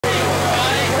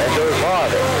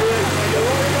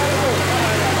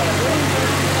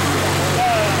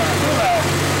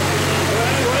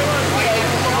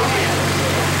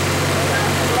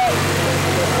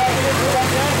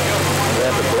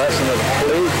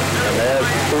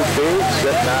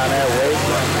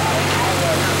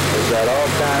got all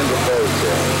kinds of boats here.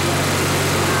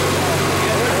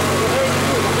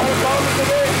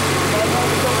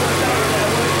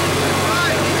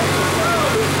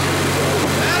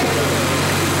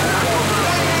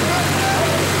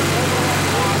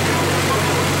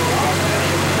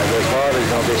 I guess Harvey's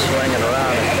going to be swinging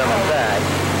around and coming back.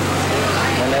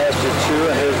 And there's the Chew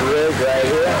and his rig right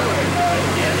here.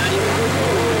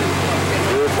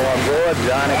 Group on board,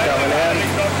 Johnny coming in.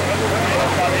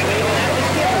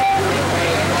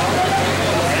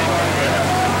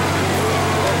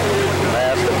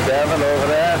 Master Devin over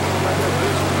there.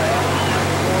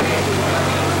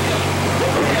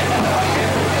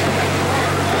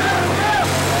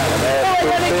 And there's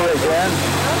Two again.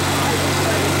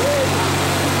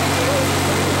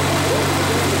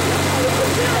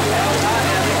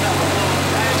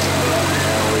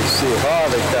 And we see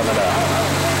Harvey coming up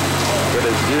with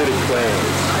his beauty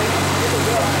queens.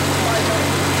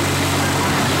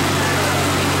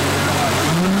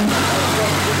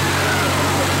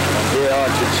 Here on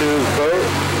Chew's boat,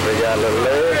 we got a little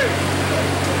leg.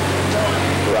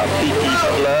 Rafiki's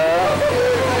club.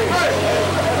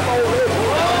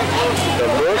 The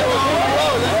book.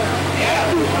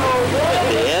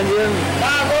 The engine.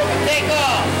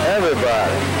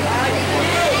 Everybody.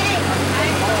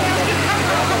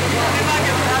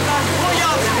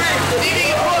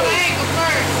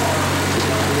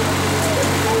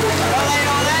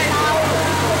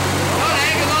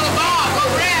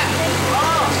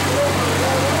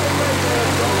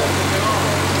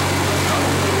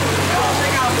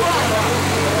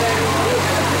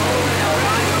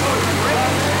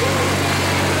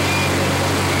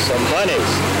 Some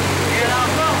honeys.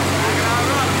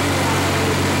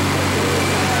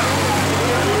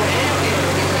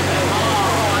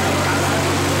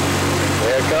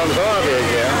 There comes Harvey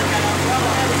again.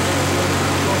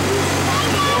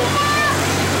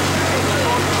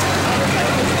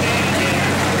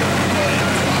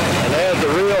 And there's the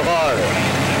real Harvey.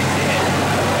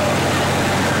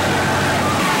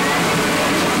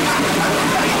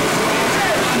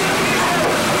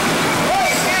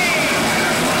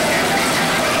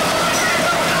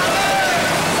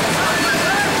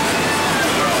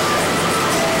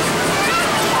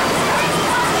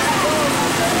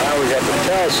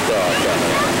 Star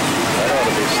coming in. That ought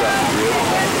to be something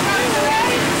beautiful.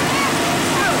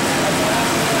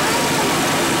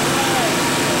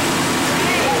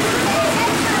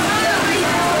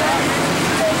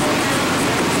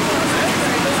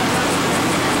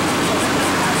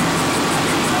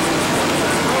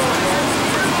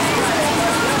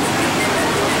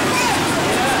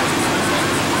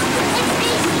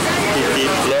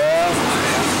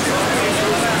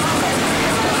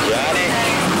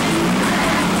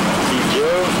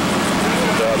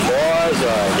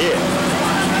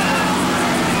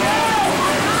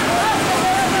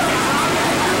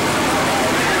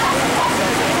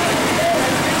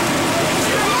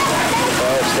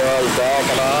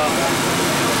 Backing off.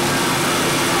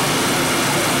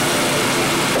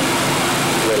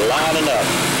 We're lining up.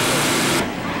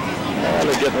 And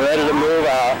we're getting ready to move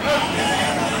out.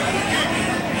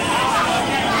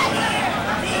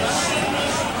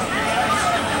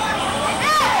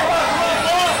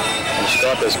 And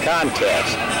start this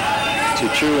contest.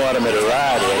 Chew wanted me to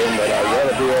ride with him, but I'd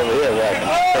rather be over here where I can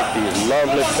take these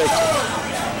lovely pictures.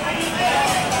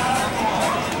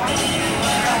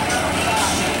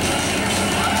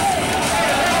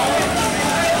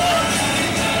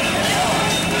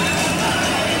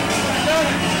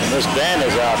 Miss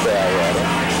Danny's out there already.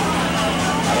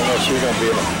 I don't know if she's going to be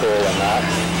in a pool or not.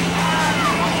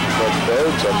 But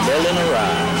boats are milling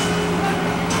around.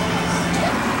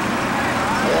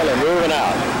 Well, they're moving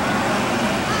out.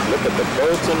 Look at the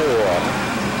boats in the water.